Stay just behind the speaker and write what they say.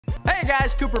Hey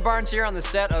guys, Cooper Barnes here on the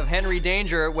set of Henry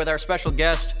Danger with our special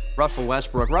guest, Russell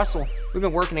Westbrook. Russell, we've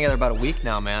been working together about a week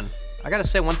now, man. I gotta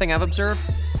say, one thing I've observed,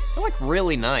 you're like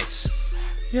really nice.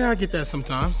 Yeah, I get that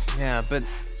sometimes. Yeah, but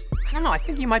I don't know, I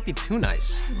think you might be too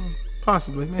nice.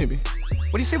 Possibly, maybe.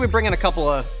 What do you say we bring in a couple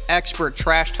of expert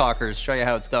trash talkers, show you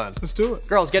how it's done? Let's do it.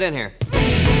 Girls, get in here.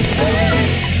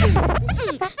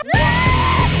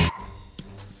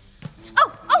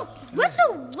 Oh,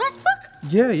 Russell Westbrook?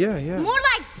 Yeah. More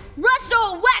like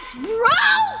Russell Westbrook!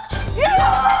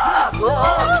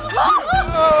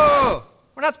 Oh,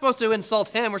 we're not supposed to insult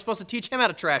him, we're supposed to teach him how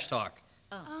to trash talk.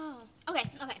 Oh, okay.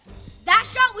 That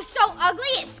shot was so ugly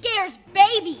it scares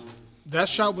babies. That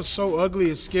shot was so ugly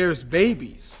it scares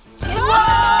babies.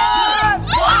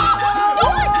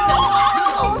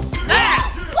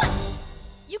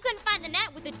 You couldn't find the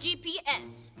net with a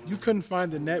GPS. You couldn't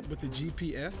find the net with the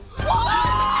GPS?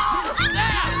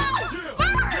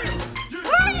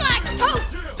 Burn like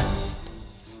toast!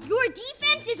 Your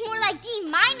defense is more like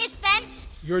D- fence.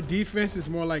 Your defense is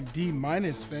more like D-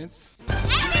 fence. And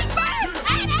it burns!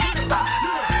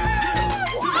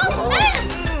 Oh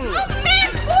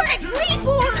man, 4-degree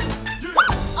board!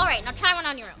 All right, now try one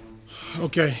on your own.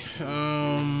 Okay,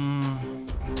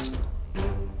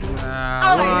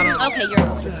 Okay, you're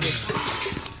old.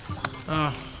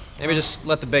 Maybe just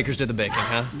let the bakers do the baking,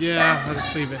 huh? Yeah, I'll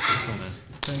just leave it.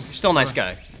 Thanks. You're still a nice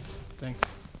guy.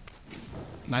 Thanks.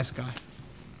 Nice guy.